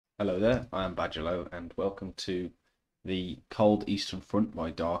Hello there, I am Lowe, and welcome to the Cold Eastern Front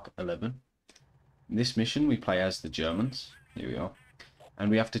by Dark11. In this mission we play as the Germans, here we are,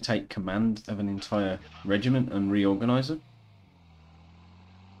 and we have to take command of an entire regiment and reorganise them.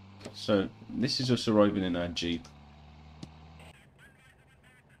 So this is us arriving in our jeep.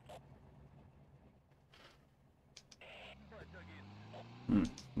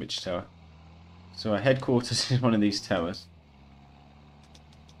 Which tower? So our headquarters is one of these towers.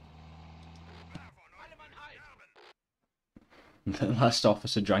 The last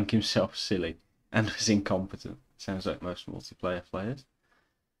officer drank himself silly and was incompetent. Sounds like most multiplayer players.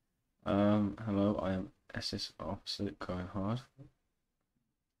 Hello, I am SS Officer going hard.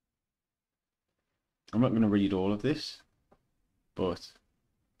 I'm not going to read all of this, but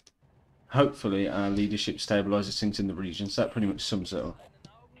hopefully our leadership stabilises things in the region, so that pretty much sums it up.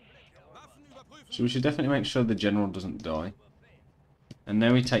 So we should definitely make sure the general doesn't die. And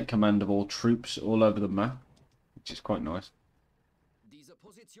now we take command of all troops all over the map, which is quite nice.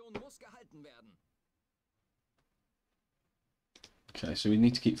 Okay, so we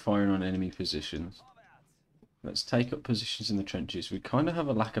need to keep firing on enemy positions. Let's take up positions in the trenches. We kind of have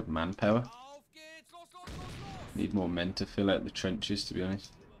a lack of manpower. Need more men to fill out the trenches, to be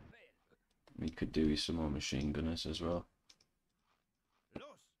honest. We could do with some more machine gunners as well.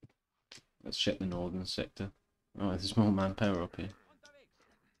 Let's check the northern sector. Oh, there's more manpower up here.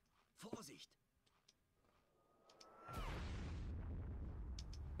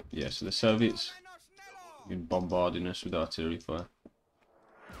 Yeah, so the Soviets have been bombarding us with artillery fire.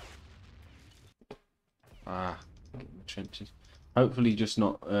 Ah, get in the trenches. Hopefully just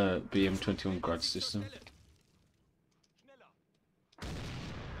not BM-21 grad system.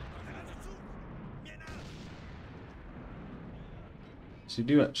 So we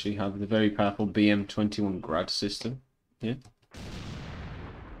do actually have the very powerful BM-21 grad system here.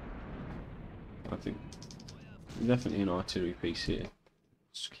 I think definitely an artillery piece here.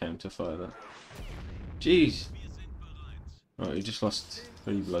 Just counterfire that. Jeez! Right, we just lost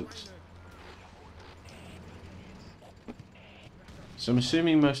 3 blokes. So I'm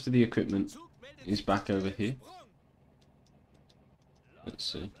assuming most of the equipment is back over here. Let's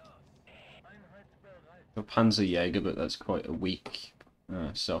see. A Panzerjäger, but that's quite a weak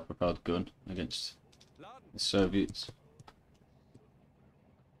self-propelled gun against the Soviets.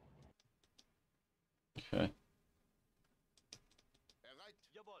 Okay.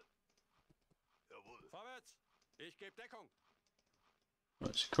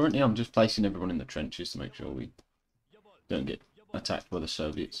 Right, so currently I'm just placing everyone in the trenches to make sure we don't get attacked by the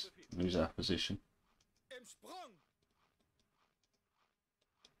Soviets, lose our position.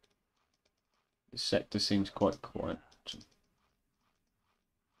 This sector seems quite quiet.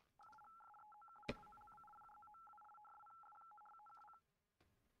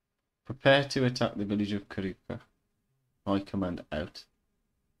 Prepare to attack the village of Kurika. High command out.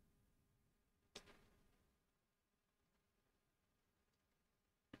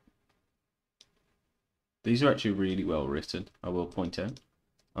 These are actually really well written, I will point out.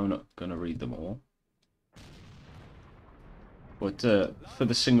 I'm not going to read them all. But for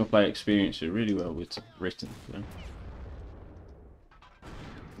the single player experience, they're really well written. You know?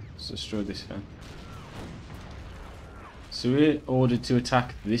 Let's destroy this town. So we're ordered to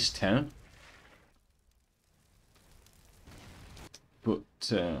attack this town. But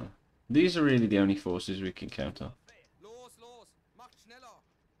these are really the only forces we can count on.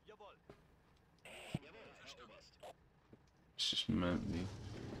 Let's just mount these.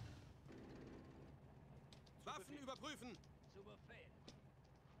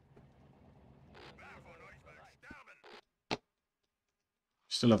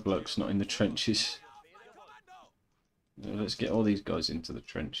 Still have blokes not in the trenches. Let's get all these guys into the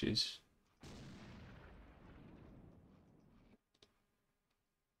trenches.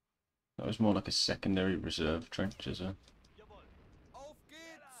 That was more like a secondary reserve trench, is it?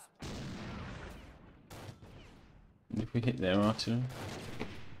 And if we hit their artillery...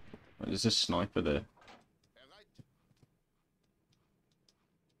 Oh, there's a sniper there.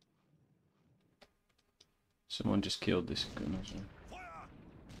 Someone just killed this gun as well.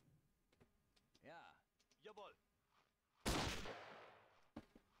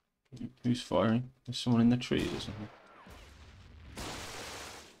 Who's firing? There's someone in the trees or something.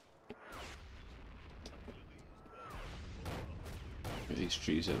 Get these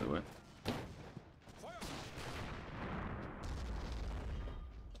trees out of the way.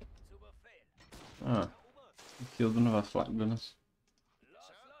 Ah, we killed one of our flak gunners.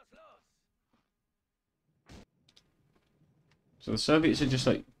 So the Soviets are just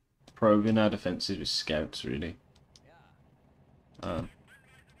like probing our defences with scouts, really.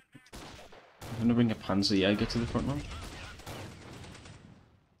 I'm gonna bring a Panzerjäger to the front line.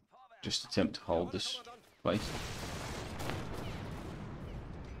 Just attempt to hold this place.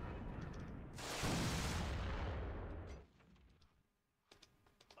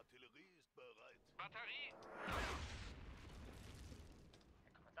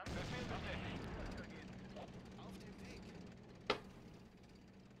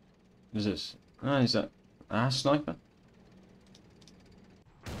 What is this? Ah, is that a sniper?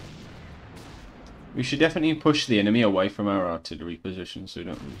 We should definitely push the enemy away from our artillery position so we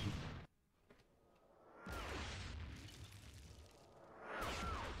don't lose them.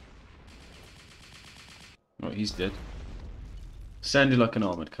 Oh, he's dead. Sounded like an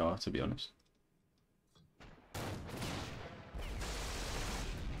armoured car, to be honest.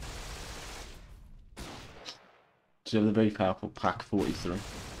 So you have the very powerful Pack 43.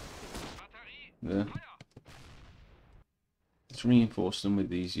 There. Let's reinforce them with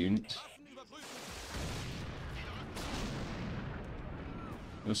these units.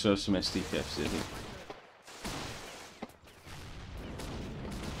 We also have some SDPFs here.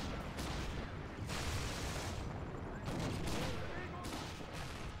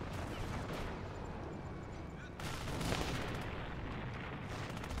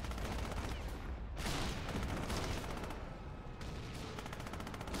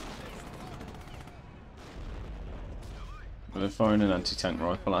 They're firing an anti-tank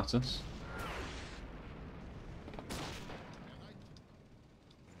rifle at us.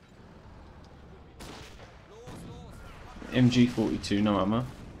 MG42, no ammo.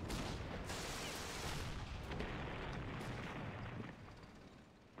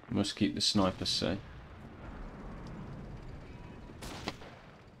 Must keep the snipers safe.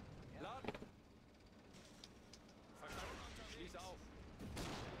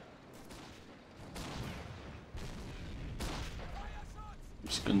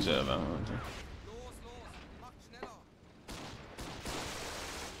 Just guns out of ammo.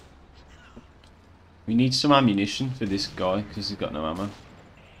 We need some ammunition for this guy because he's got no ammo.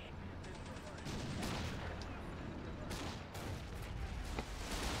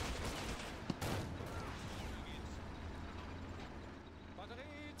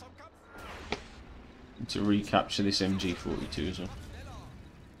 To recapture this MG42 as well.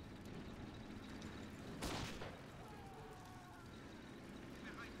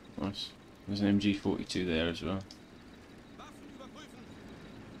 Nice. There's an MG42 there as well.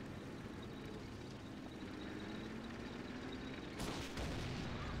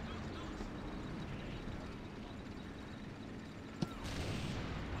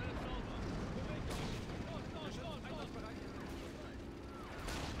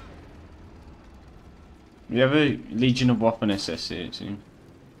 We have a Legion of Waffen SS here too.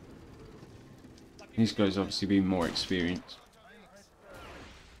 These guys obviously being more experienced.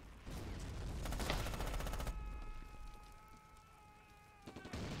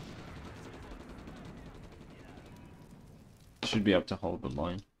 Should be able to hold the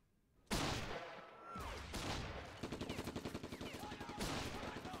line.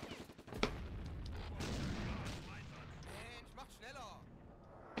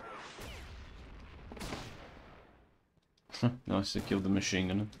 Nice, they killed the machine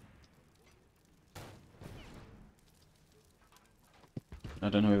gunner. I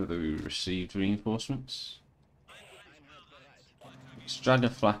don't know whether we received reinforcements. Let's drag a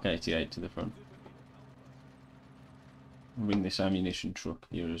Flak 88 to the front. Bring this ammunition truck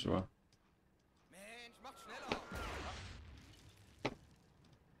here as well.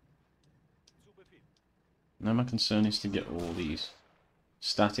 Now my concern is to get all these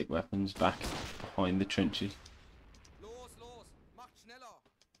static weapons back behind the trenches.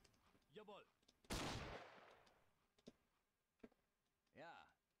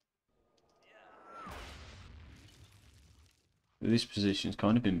 This position's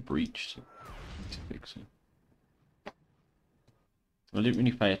kind of been breached. Need to fix it. I didn't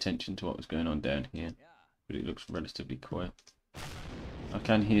really pay attention to what was going on down here, but it looks relatively quiet. I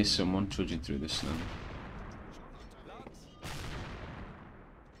can hear someone trudging through the snow.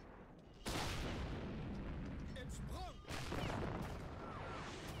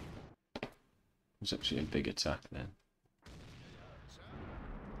 There's actually a big attack there.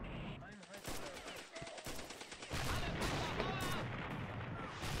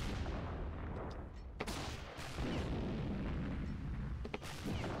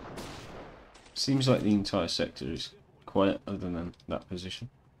 Seems like the entire sector is quiet other than that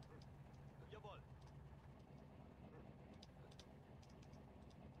position.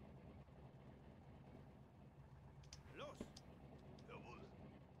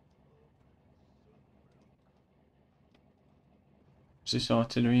 Is this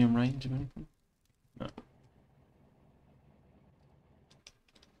artillery in range of anything?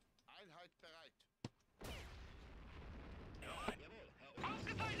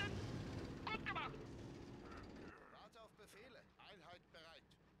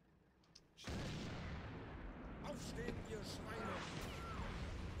 Aufstehen, ihr Schweine!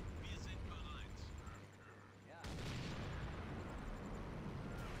 Wir sind bereit. Ja.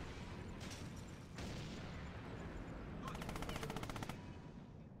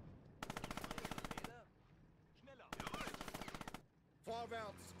 Schneller!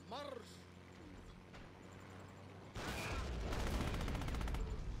 Vorwärts, Marsch!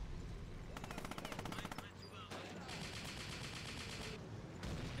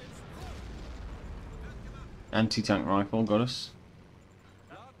 Anti-tank rifle got us.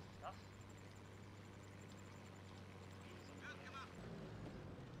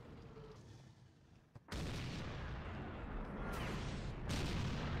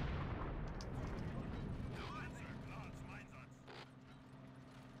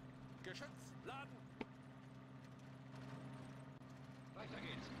 Geschütz, laden! Weiter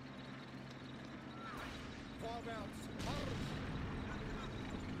geht's! Vorwärts, Marsch!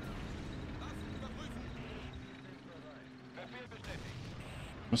 Waffen überprüfen! Befehl bestätigt!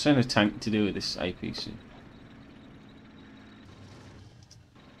 What's in a tank to do with this APC?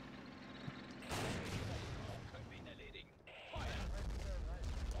 Können wir ihn erledigen?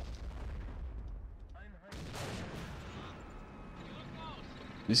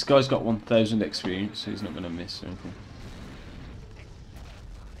 This guy's got 1,000 experience, so he's not going to miss or anything.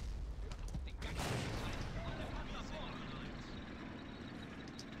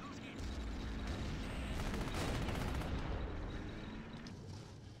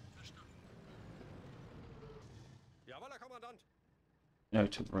 Jawohl, Herr Kommandant!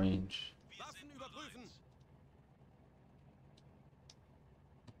 Out of range. Waffen überprüfen!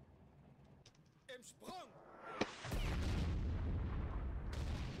 Im Sprung!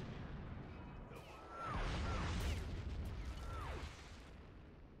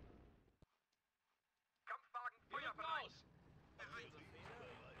 Kampfwagen, Feuer raus!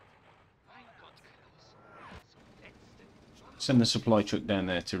 Mein Gott, Klaus. Zum Letzten. Send the supply truck down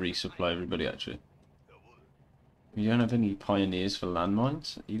there to resupply everybody, actually. We don't have any pioneers for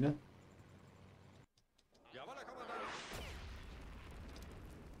landmines, either. Jawohl, Herr Kommandant!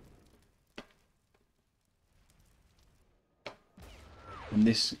 And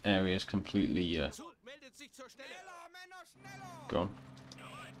this area is completely Zug meldet sich zur Stelle! Schneller, Männer, schneller! gone.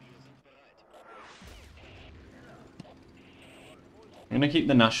 I'm going to keep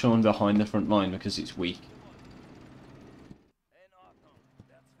the National behind the front line because it's weak. In Ordnung.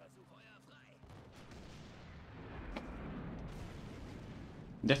 Wertsversuch. Feuer frei.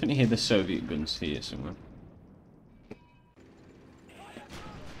 Definitely hear the Soviet guns here somewhere.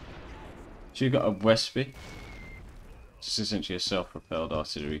 So you've got a Westby. It's essentially a self-propelled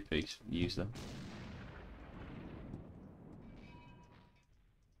artillery piece. Use them.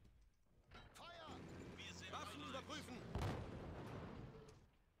 Feuer! Wir sind Waffen überprüfen!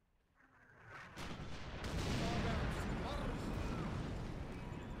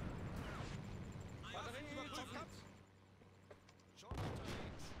 Batterie überprüfen! Schon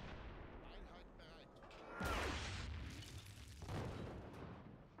unterwegs. Einheit bereit.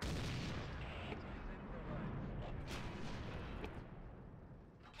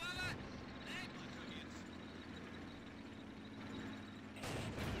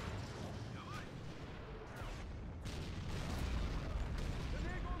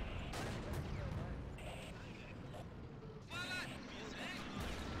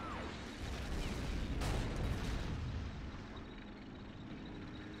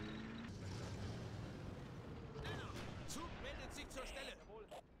 Zug meldet sich zur Stelle.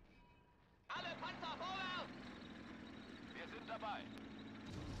 Alle Panzer vorwärts! Wir sind dabei.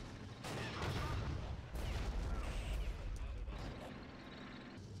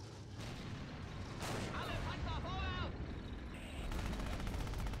 Alle Panzer vorwärts!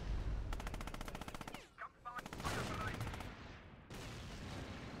 Kampfwagen feuerbereit!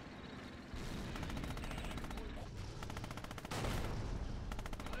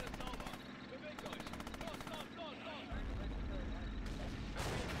 Alles sauber! Bewegt euch! Los, los, los, los!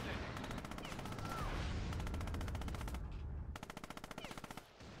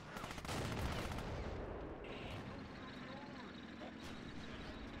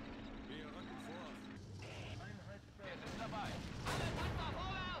 Wir rücken vor. Wir sind dabei. Alle Panzer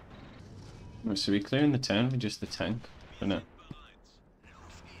vorwärts! Right, so we're clearing the town with just the tank for now.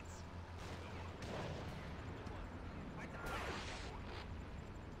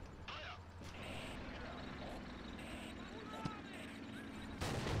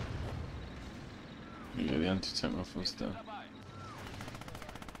 Yeah, the anti-tank rifle's down. Dabei.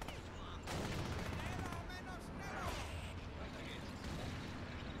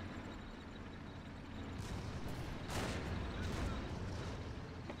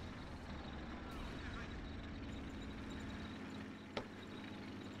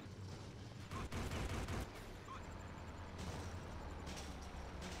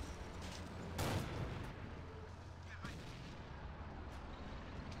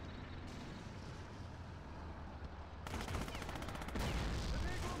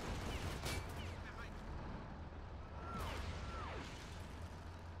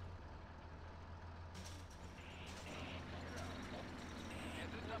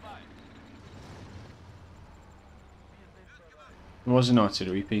 There was an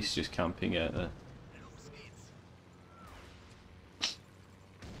artillery piece just camping out there.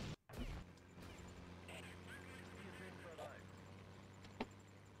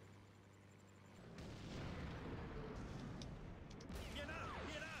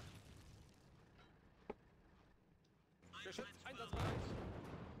 Geschütz einsatzbereit.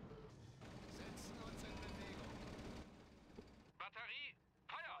 Setzen uns in Bewegung. Batterie,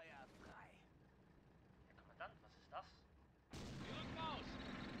 Feuer frei. Herr Kommandant, was ist das? Wir rücken aus.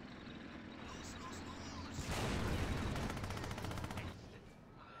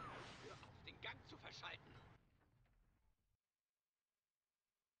 Hör auf, den Gang zu verschalten.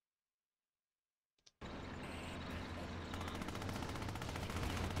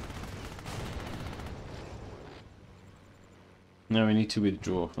 Now we need to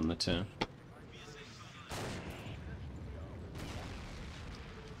withdraw from the town.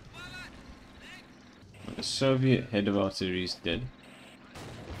 The Soviet head of artillery is dead.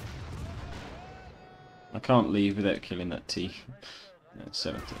 I can't leave without killing that T. That's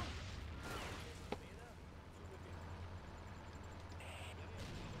 70.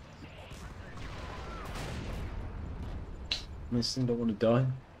 This thing don't want to die.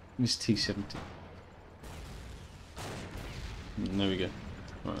 This T-70. There we go.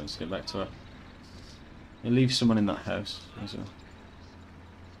 Right, let's get back to her. You leave someone in that house as well.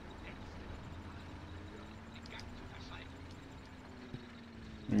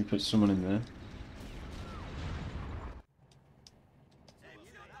 Maybe put someone in there.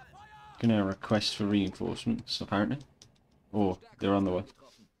 Gonna request for reinforcements, apparently. Or they're on the way.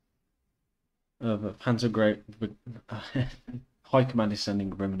 The Panzer Great High Command is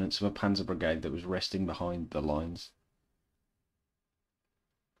sending remnants of a Panzer Brigade that was resting behind the lines.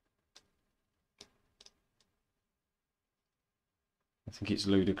 I think it's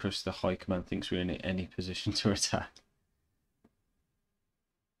ludicrous the High Command thinks we're in any position to attack.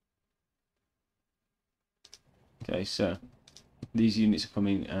 Okay, so these units are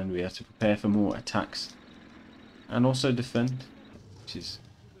coming and we have to prepare for more attacks and also defend, which is...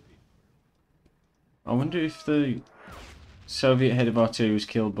 I wonder if the Soviet head of artillery was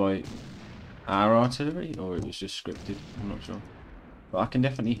killed by our artillery or it was just scripted. I'm not sure. But I can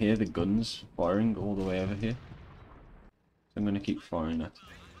definitely hear the guns firing all the way over here. So I'm going to keep firing at it.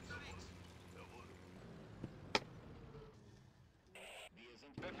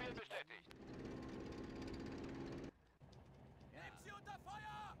 Befehl bestätigt.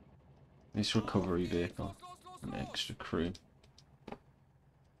 This recovery vehicle, an extra crew.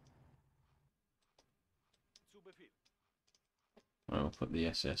 I'll put the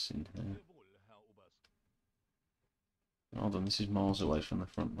SS in here. Hold on, this is miles away from the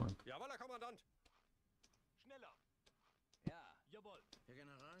front line. Jawohl, Herr Kommandant. Schneller. Ja, jawohl. Herr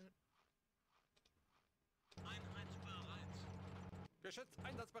General. Einheitsbereit. Geschütz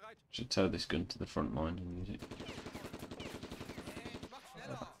einsatzbereit. Should tow this gun to the front line and use it. Mach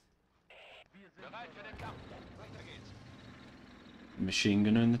schneller. Bereit für den Kampf. Weiter geht's. Machine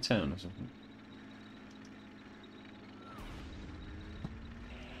gunner in the town or something.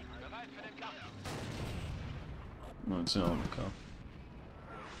 Bereit für den Kampf. No, it's an armor car.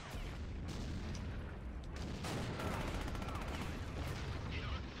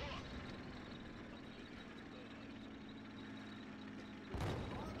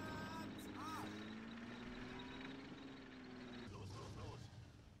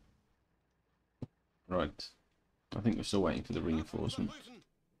 Right. I think we're still waiting for the reinforcement.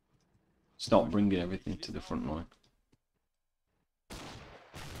 Start bringing everything to the front line.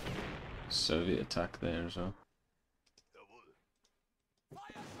 Soviet attack there as well.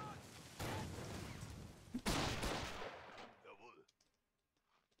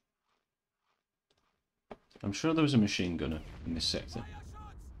 I'm sure there was a machine gunner in this sector.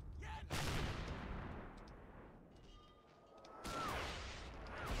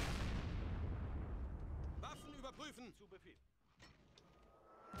 Waffen überprüfen. Zu Befehl.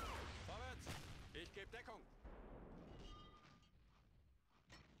 Vorwärts. Ich gebe Deckung.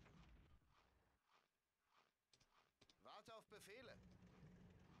 Warte auf Befehle.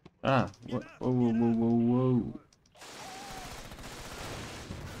 Ah, whoa, whoa, whoa, whoa, whoa.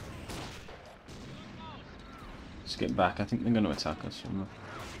 Let's get back. I think they're going to attack us from the...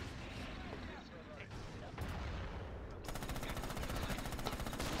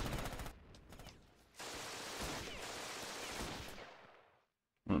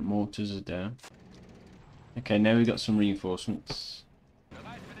 Right, mortars are down. Okay, now we've got some reinforcements.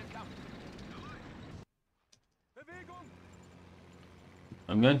 Bereit für den Kampf. Bewegung.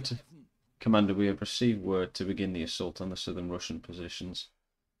 I'm going to... Commander, we have received word to begin the assault on the southern Russian positions.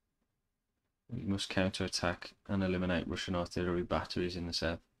 We must counter-attack and eliminate Russian artillery batteries in the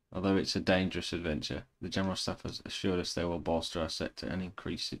south. Although it's a dangerous adventure, the General Staff has assured us they will bolster our sector and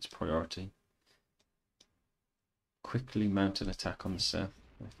increase its priority. Quickly mount an attack on the south.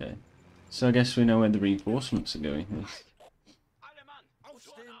 Okay. So I guess we know where the reinforcements are going. Alle Mann!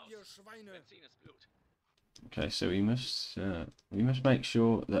 Aufstehen, ihr Schweine! Benzin ist Blut. Okay, so we must make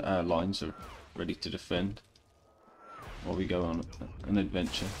sure that our lines are ready to defend while we go on an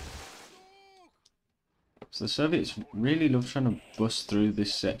adventure. So the Soviets really love trying to bust through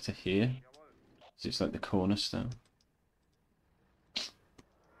this sector here. So it's like the cornerstone.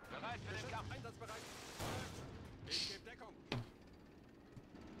 Bereit für den Kampf. Einsatzbereit. Ich gebe Deckung.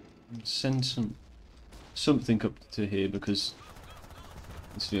 Send something up to here because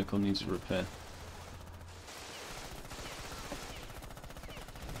this vehicle needs a repair.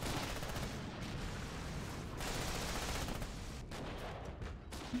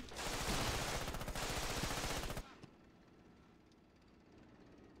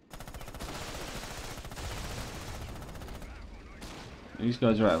 These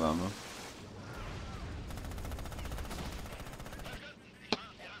guys are out of ammo.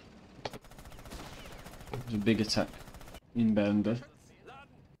 There's a big attack inbound there.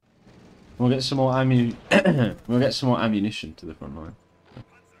 We'll get some more we'll get some more ammunition to the front line.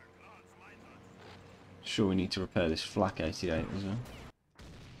 Sure, we need to repair this flak 88 as well.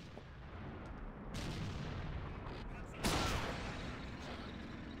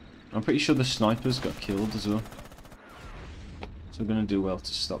 I'm pretty sure the snipers got killed as well. So we're going to do well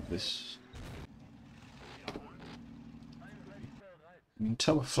to stop this. You can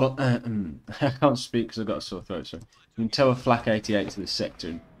tow a I can't speak because I've got a sore throat, sorry. You can tow a flak 88 to this sector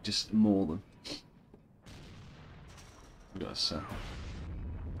and just maul them. We've got a set.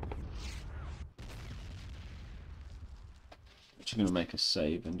 I'm going to make a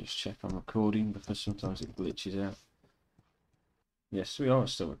save and just check I'm recording because sometimes it glitches out. Yes, we are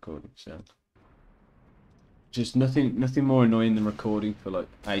still recording, so. Just nothing more annoying than recording for like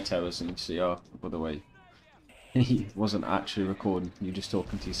 8 hours and you see, oh, by the way, he wasn't actually recording, you're just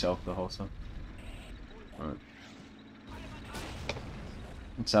talking to yourself the whole time. Alright.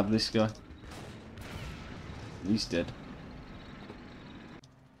 Let's have this guy. He's dead.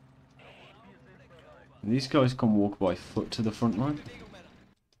 These guys can walk by foot to the front line.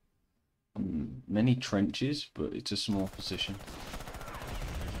 Many trenches, but it's a small position.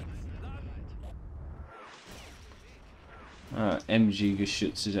 MG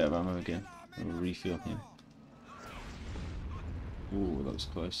Geschütz is out of ammo again. We'll refill him. Ooh, that was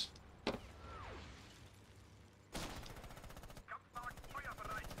close.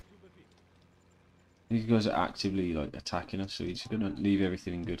 These guys are actively like attacking us, so he's gonna leave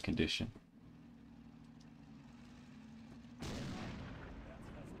everything in good condition.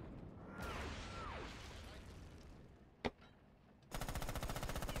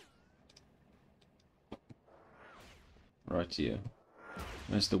 Right here.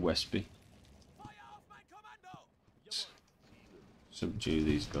 There's the Westby. Subdue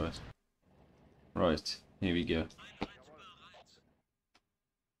these guys. Right, here we go.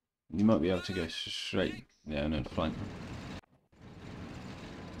 You might be able to go straight down and flank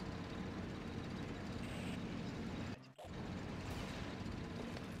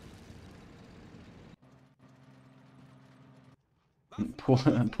them.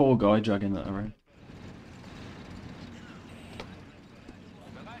 Poor guy dragging that around.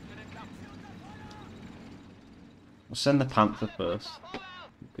 We'll send the Panther first,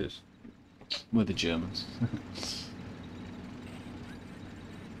 because we're the Germans.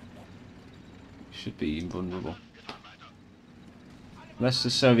 Should be invulnerable. Unless the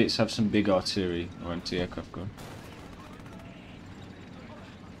Soviets have some big artillery or anti-aircraft gun.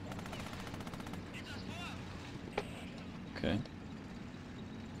 Okay.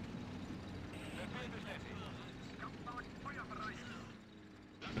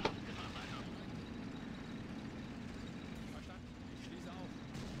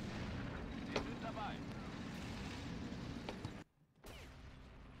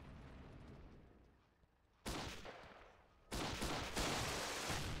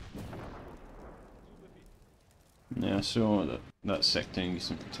 Yeah, I saw that sector in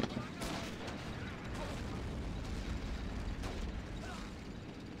particular.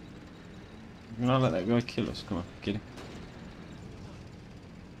 Can I let that guy kill us? Come on, get him.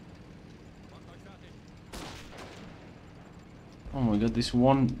 Oh my god, this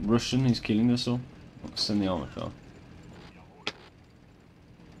one Russian is killing us all. I'll send the armor car.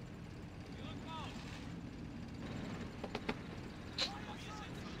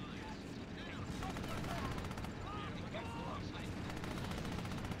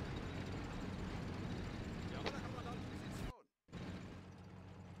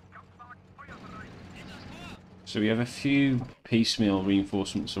 So we have a few piecemeal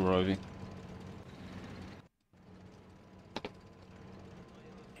reinforcements arriving.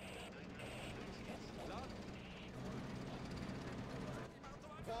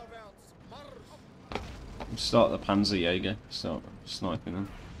 Start the Panzerjäger, start sniping them.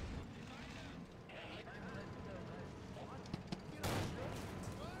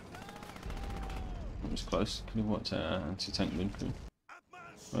 That was close. Could have watched anti-tank infantry.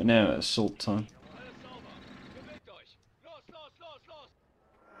 Right now, at assault time.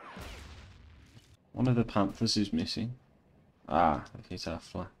 One of the Panthers is missing. Ah, I've hit our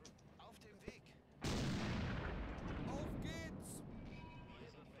flag.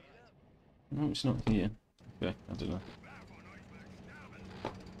 No, it's not here. Okay, I don't know.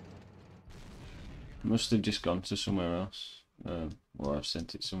 Must have just gone to somewhere else. Or I've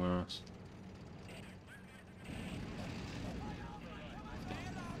sent it somewhere else.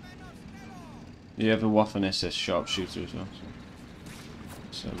 You have a Waffen SS sharpshooter as well.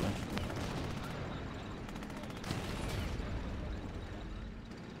 So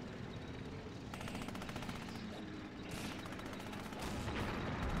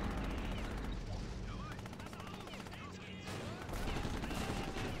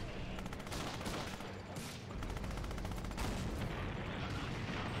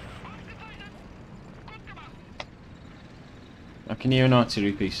I can hear an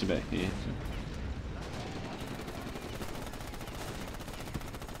artillery piece about here. So.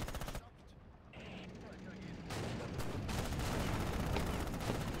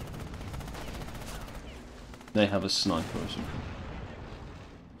 They have a sniper or something.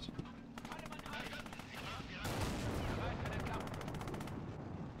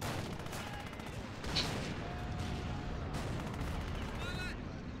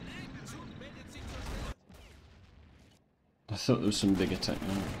 I thought there was some big attack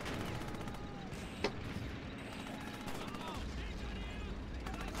now.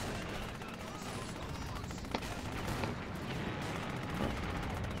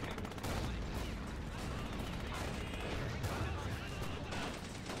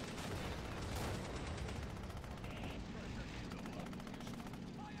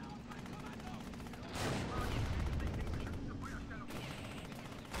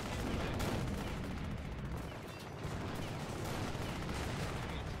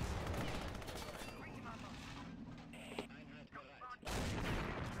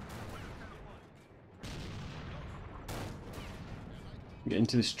 Get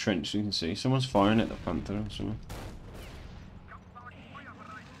into this trench so you can see. Someone's firing at the Panther or something.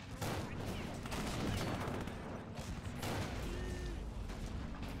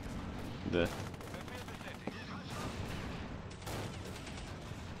 There.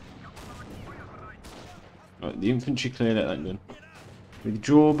 Right, the infantry cleared out that gun.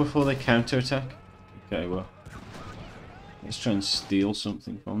 Withdraw before they counter-attack. Okay, well. Let's try and steal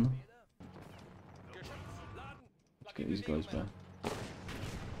something from them. Let's get these guys back.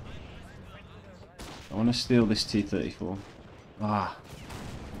 I want to steal this T-34. Ah.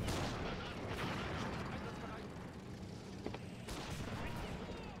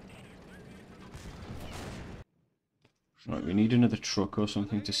 Right, we need another truck or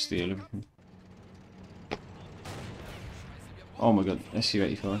something to steal everything. Oh my god,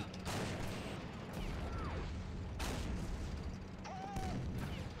 SU-85.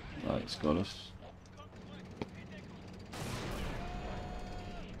 Right, it's got us.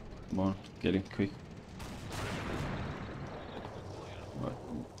 Come on, get him quick. Right.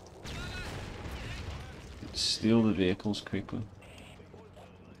 Steal the vehicles quickly.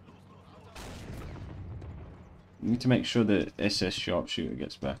 We need to make sure the SS sharpshooter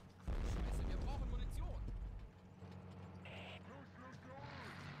gets back.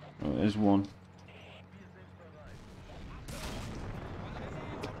 Oh, there's one.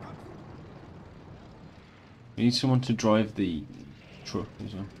 We need someone to drive the truck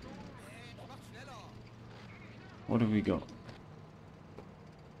as well. What have we got?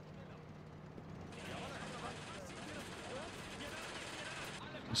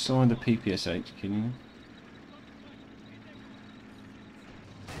 Someone the PPSH killing him.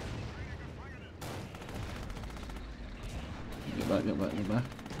 Get back, get back, get back.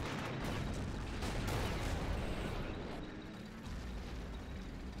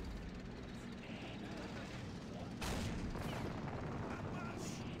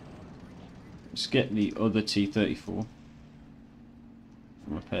 Let's get the other T-34.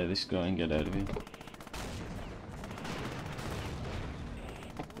 Repair this guy and get out of here.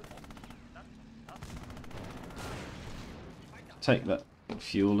 Take that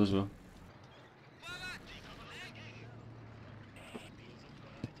fuel as well.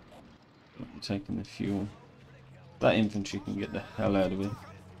 I'm taking the fuel. That infantry can get the hell out of here.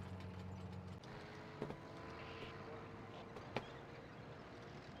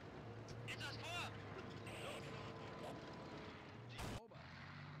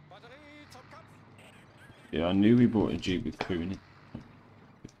 Batterie zum Kampf! Yeah, I knew we brought a Jeep with crew in it.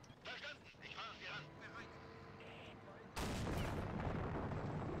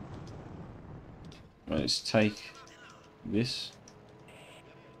 Right, let's take this.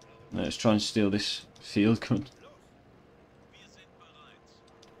 Now let's try and steal this field gun.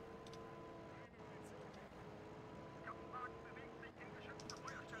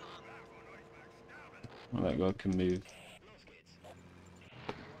 Oh, that guy can move.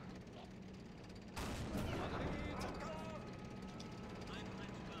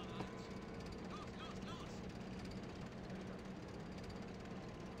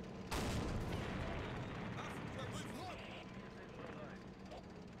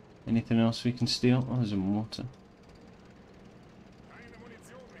 Anything else we can steal? Oh, there's a mortar.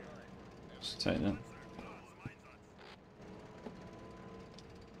 Let's take that.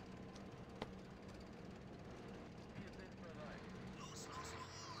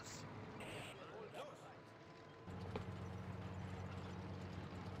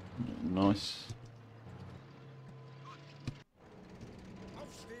 Nice.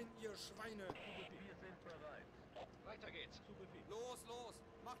 Aufstehen, ihr Schweine! Wir sind bereit. Weiter geht's. Zu Befehl. Los, los!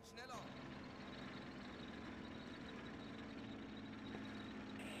 Macht schneller!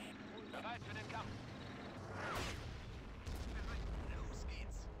 Bereit für den Kampf! Los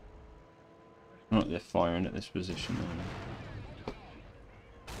geht's! Right, they're firing at this position.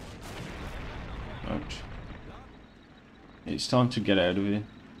 Ouch. It's time to get out of here.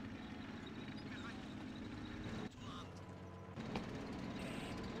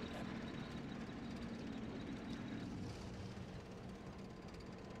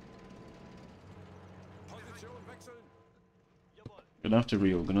 Position wechseln! Gonna have to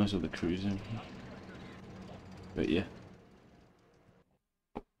reorganize all the crews in. But yeah.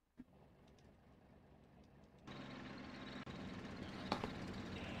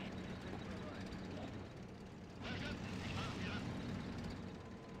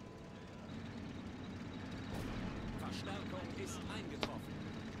 Verstärkung ist eingetroffen.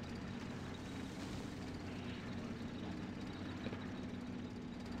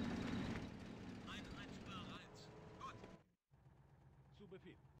 Zu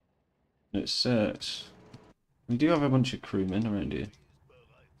Befehl. Let's we do have a bunch of crewmen around here.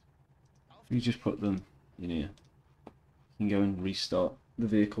 If you just put them in here, you can go and restart the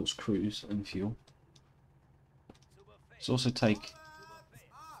vehicle's crews and fuel. Let's also take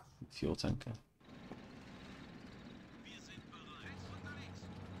the fuel tanker.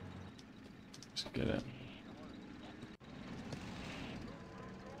 Let's get out.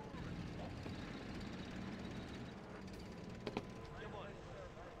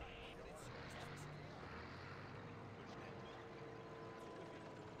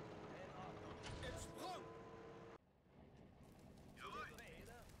 Im Sprung!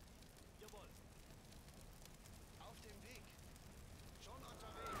 Jawohl. Auf dem Weg. Schon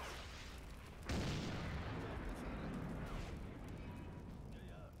unterwegs.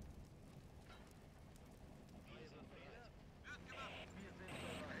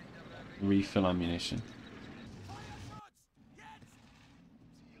 Refill ammunition. Feuerschutz! Jetzt!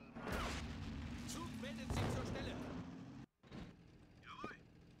 Zug meldet sich zur Stelle. Jawohl.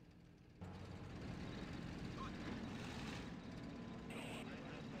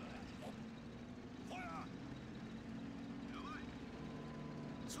 Feuer! Jawohl.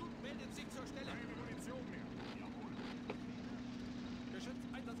 Zug meldet sich zur Stelle. Keine Munition mehr. Jawohl. Geschütz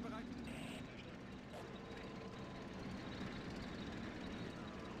einsatzbereit.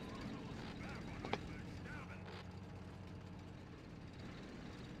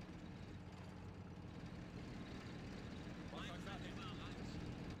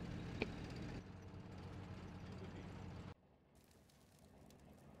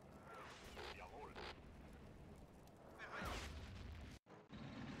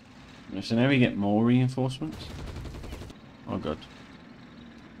 So now we get more reinforcements. Oh god.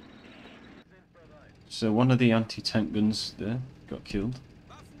 So one of the anti-tank guns there got killed.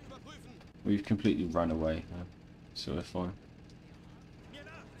 Waffen überprüfen. We've completely run away now, so we're fine. Mir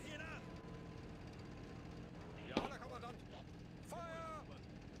nach, hier nach. Ja, der Kommandant. Feuer!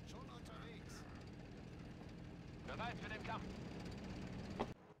 Schon unterwegs. Bereit für den Kampf.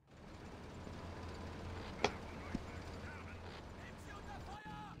 Nehmen Sie unter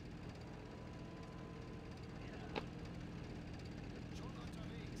Feuer! Schon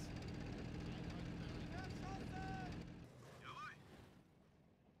unterwegs. Erschossen! Jawohl.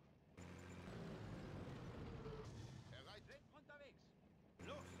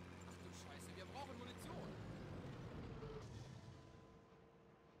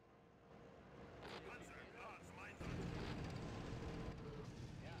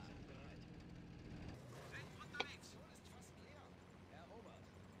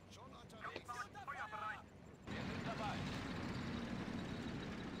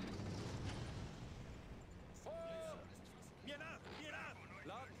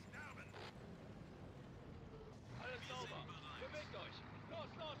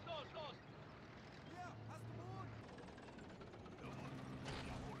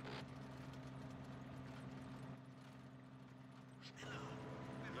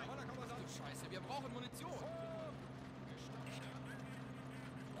 Scheiße, wir brauchen Munition.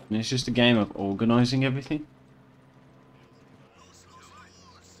 And it's just a game of organising everything.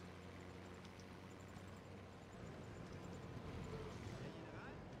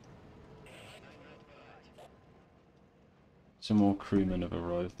 Some more crewmen have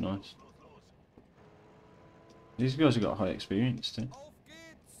arrived, nice. These guys have got high experience too. Auf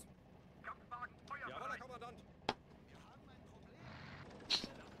geht's. Jawohl, Herr Kommandant.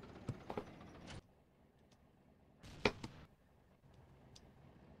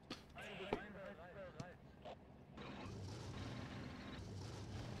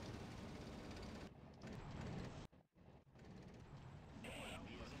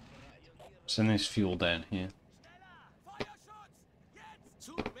 Send this fuel down here. Feuerschutz! Jetzt!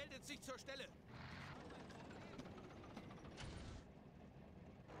 Zug meldet sich zur Stelle.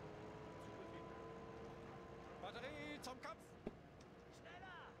 Batterie zum Kampf.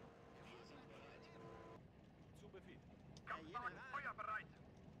 Schneller! Zu Befehl. Kampfwagen feuerbereit.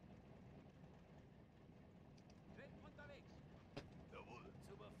 Sind unterwegs. Jawohl.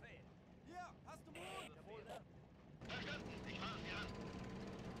 Zu Befehl. Hier, hast du Mut? Jawohl. Verstanden, ich fahre Sie an.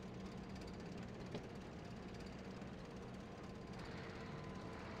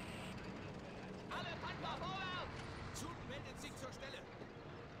 Alle Panzer vorwärts! Zug meldet sich zur Stelle.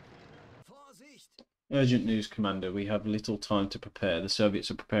 Vorsicht! Urgent news, Commander. We have little time to prepare. The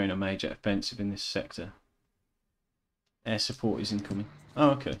Soviets are preparing a major offensive in this sector. Air support is incoming.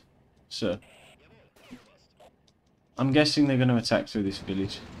 Oh, okay. So, I'm guessing they're going to attack through this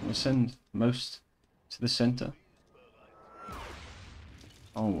village. We'll send most to the centre.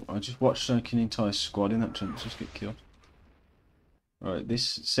 Oh, I just watched like an entire squad in that jump just get killed. Right,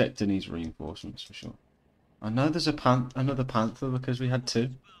 this sector needs reinforcements for sure. I know there's a another Panther because we had two.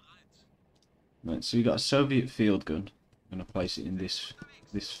 Right, so we got a Soviet field gun. I'm gonna place it in this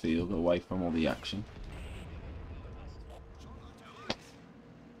field away from all the action.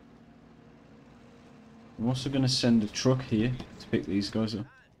 I'm also gonna send a truck here to pick these guys up.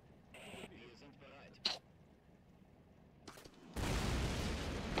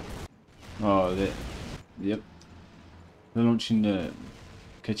 Oh, yep. They're launching the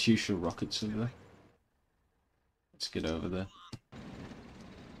Katyusha rockets over there. Let's get over there.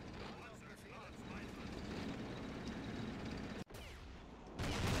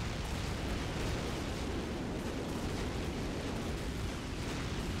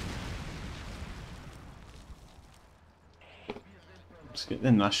 Let's get the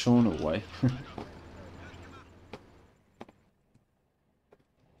Nashorn away.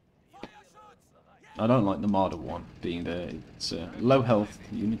 I don't like the Marder one being there. It's a low health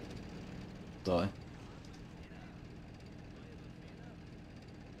unit. Die.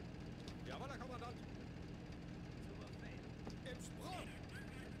 Jawohl, Herr Kommandant. Im Sprung.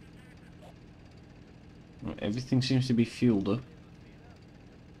 Right, everything seems to be fueled up.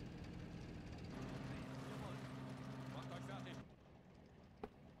 Macht euch fertig.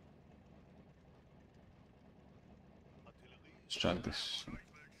 Let's drag this.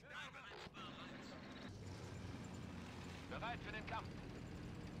 Bereit für den Kampf.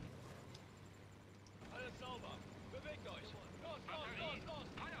 Alles sauber. Bewegt euch. Los, los, los, los.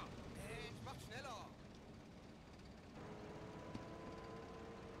 Feuer. Macht schneller.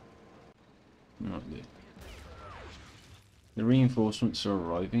 Right there. The reinforcements are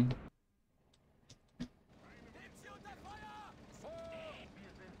arriving. Nehmt sie unter Feuer.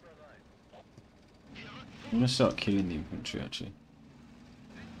 I'm gonna start killing the infantry actually,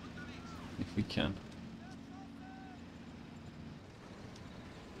 if we can.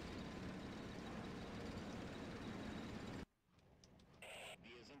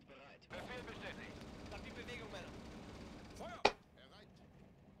 Befehl bestätigt. Nach die Bewegung, Männer. Feuer. Bereit.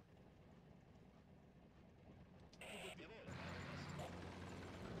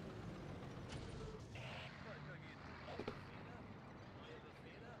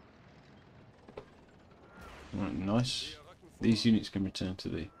 Right, nice. These units can return to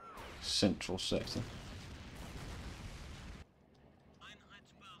the central sector.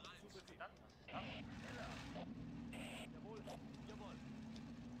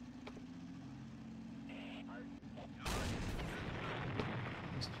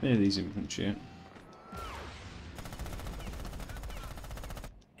 Let's clear these infantry out.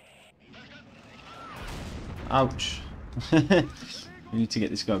 Ouch. We need to get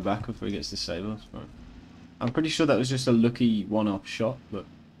this guy back before he gets disabled. Right. I'm pretty sure that was just a lucky one-off shot, but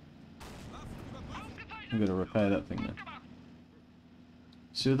I'm going to repair that thing now.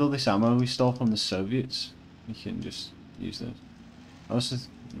 So with all this ammo we stole from the Soviets, we can just use those. Also,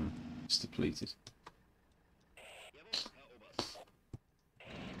 it's depleted.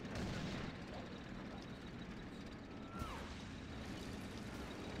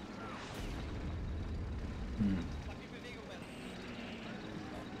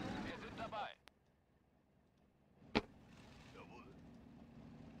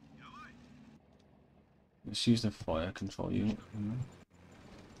 Let's use the fire control unit.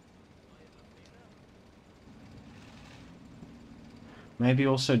 Maybe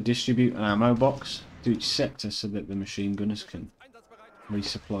also distribute an ammo box to each sector so that the machine gunners can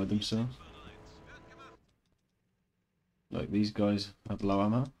resupply themselves. Like these guys have low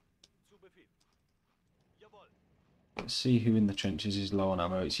ammo. Let's see who in the trenches is low on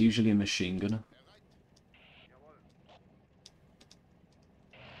ammo. It's usually a machine gunner.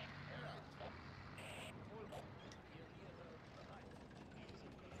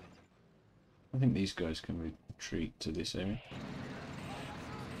 I think these guys can retreat to this area.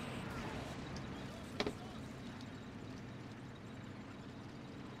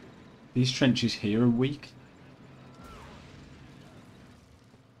 These trenches here are weak.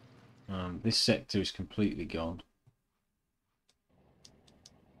 This sector is completely gone.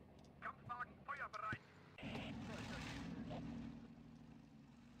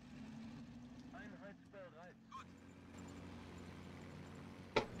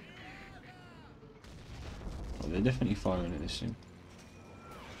 Oh, they're definitely firing at this thing.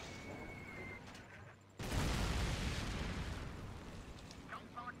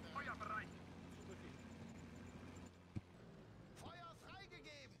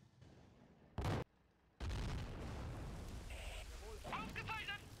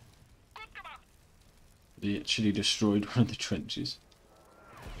 They actually destroyed one of the trenches.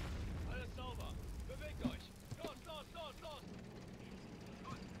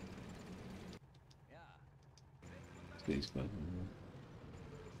 These guys.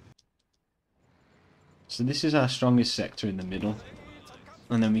 So this is our strongest sector in the middle,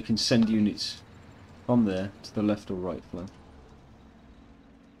 and then we can send units from there to the left or right flank.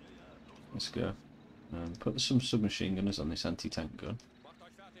 Let's go. Put some submachine gunners on this anti-tank gun.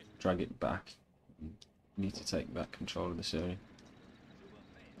 Drag it back. We need to take back control of this area.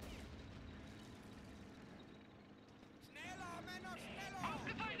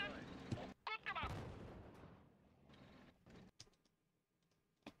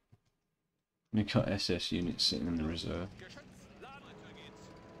 We've got SS units sitting in the reserve.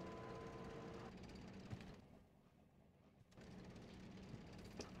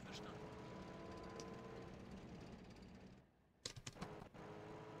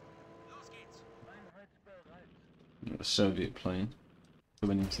 Got a Soviet plane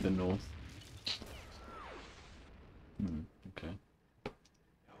coming into the north. Okay.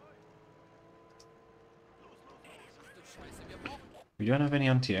 We don't have any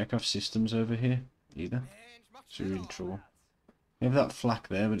anti-aircraft systems over here either, so we're in trouble. We have that flak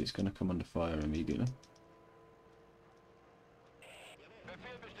there, but it's going to come under fire immediately.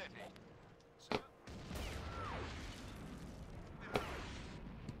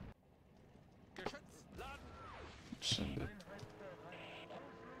 Send it.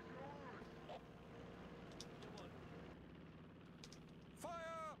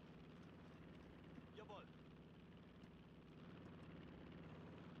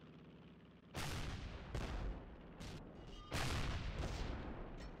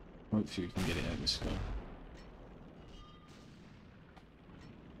 Hopefully we can get it out of the sky.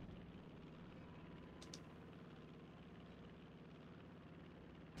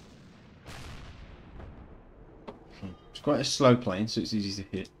 It's quite a slow plane, so it's easy to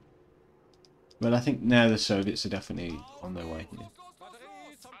hit. But I think now the Soviets are definitely on their way here.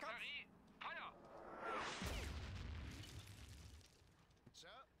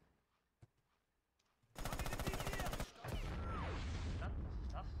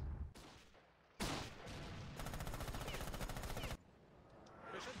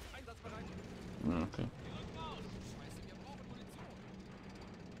 Okay.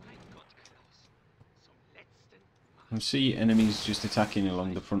 I see enemies just attacking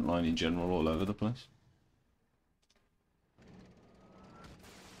along the front line in general all over the place.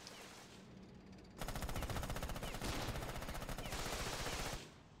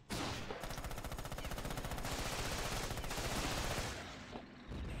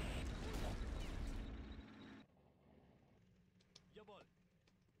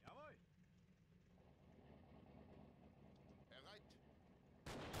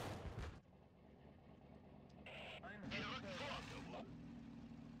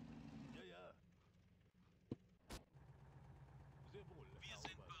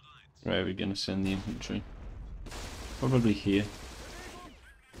 Where are we going to send the infantry? Probably here.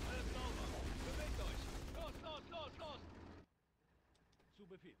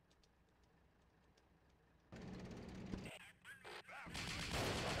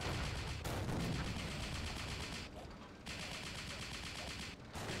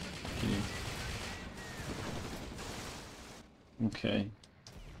 Okay.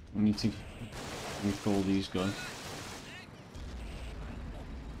 We need to with all these guys.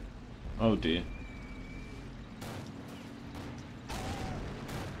 Oh dear.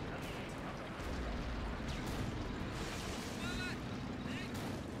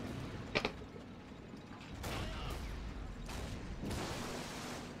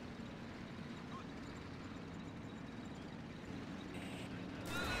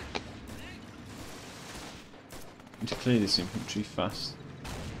 Need to clear this infantry fast.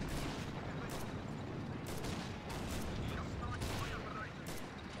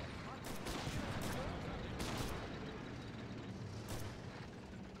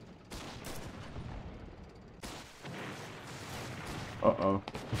 Uh-oh.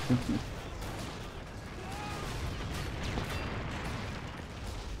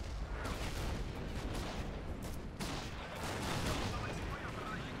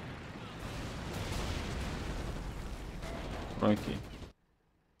 Crikey.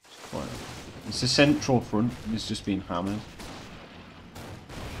 It's the central front. It's just been hammered.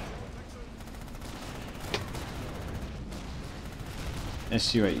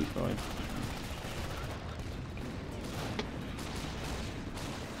 SU-85.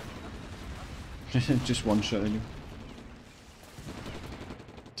 Just one shot at him.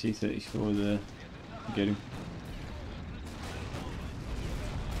 T-34 there. Get him.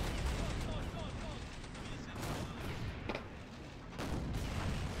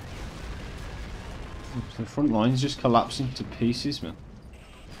 The front line's just collapsing to pieces, man.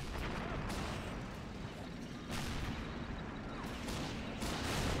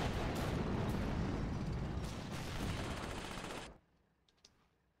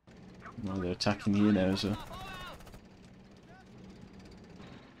 Oh, they're attacking here now, so.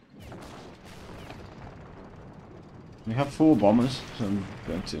 We have 4 bombers, so I'm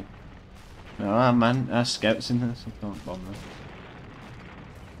going to. No, our scouts in there, so I can't bomb them.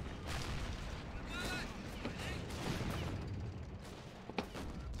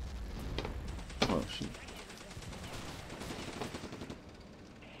 Oh shit.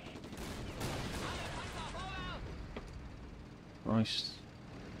 Christ.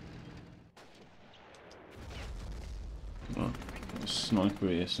 Oh, there's a sniper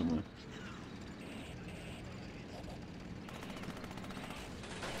here somewhere.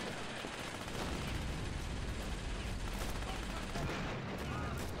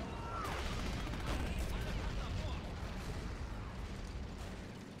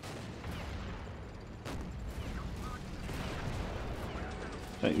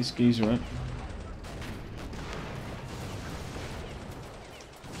 Take this geezer out.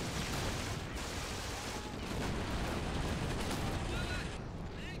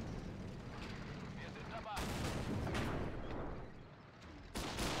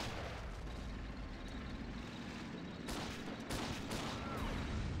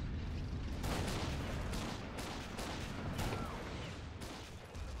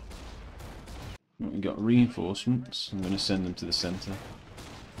 We got reinforcements. I'm going to send them to the centre.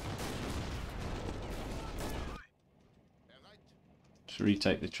 Just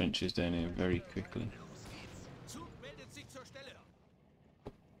retake the trenches down here very quickly.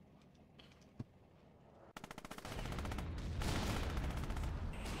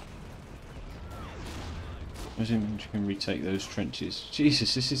 Imagine you can retake those trenches.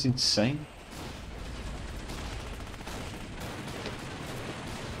 Jesus, this is insane.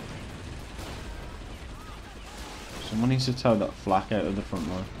 Someone needs to tow that flak out of the front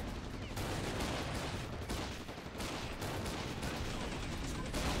line.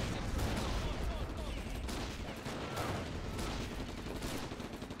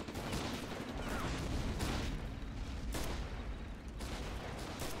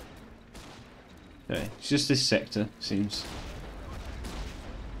 Okay, it's just this sector, seems.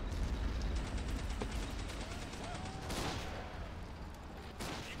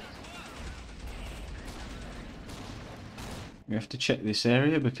 We have to check this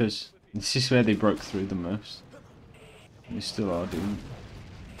area because this is where they broke through the most. They still are doing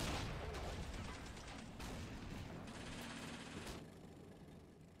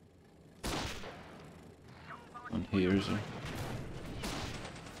it. On here as well.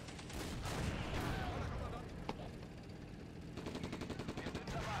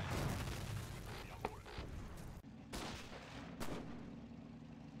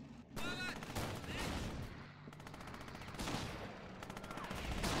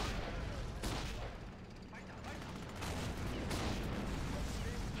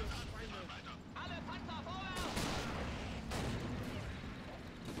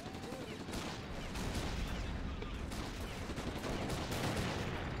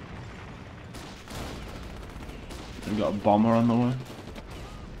 We've got a bomber on the way.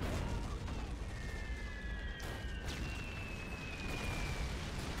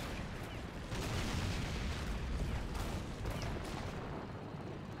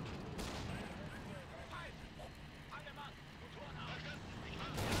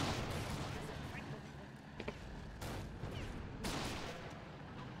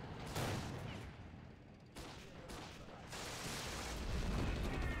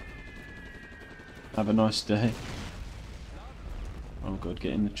 Have a nice day. Oh god,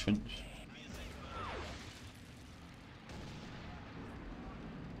 get in the trench.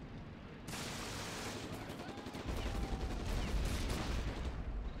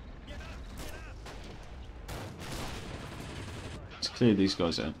 Let's clear these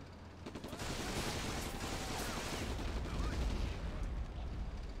guys out.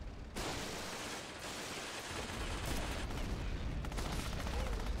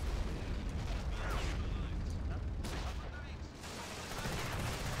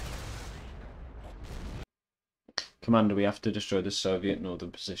 Commander, we have to destroy the Soviet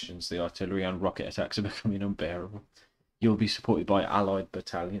northern positions. The artillery and rocket attacks are becoming unbearable. You'll be supported by an allied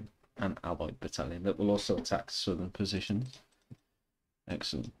battalion that will also attack southern positions.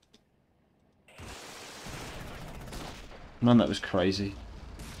 Excellent. Man, that was crazy.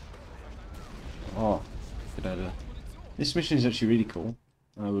 Oh, good idea. This mission is actually really cool.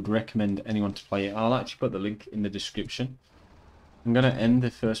 I would recommend anyone to play it. I'll actually put the link in the description. I'm going to end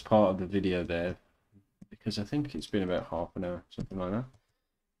the first part of the video there, because I think it's been about half an hour, something like that.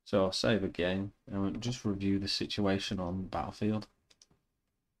 So I'll save again and I'll just review the situation on the battlefield.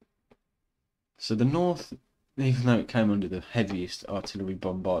 So the north, even though it came under the heaviest artillery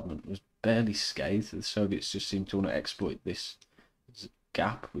bombardment, was barely scathed. The Soviets just seemed to want to exploit this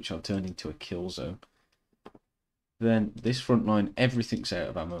gap, which I'll turn into a kill zone. Then this front line, everything's out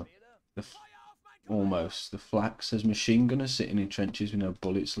of ammo. Almost. The flak says machine gunners sitting in trenches with no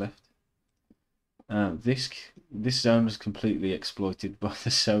bullets left. This zone was completely exploited by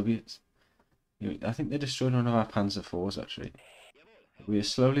the Soviets. I think they destroyed one of our Panzer IVs actually. We are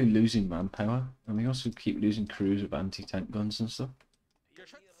slowly losing manpower, and we also keep losing crews of anti-tank guns and stuff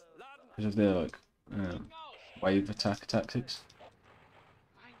because of their like wave attack tactics.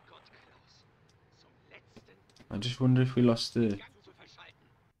 I just wonder if we lost the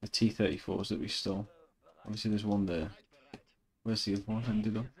T-34s that we stole. Obviously, there's one there. Where's the other one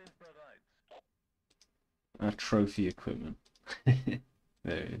ended up? Our trophy equipment.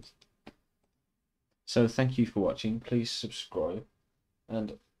 There it is. So thank you for watching. Please subscribe,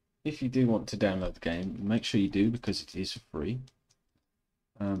 and if you do want to download the game, make sure you do, because it is free.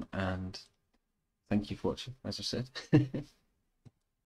 And thank you for watching, as I said.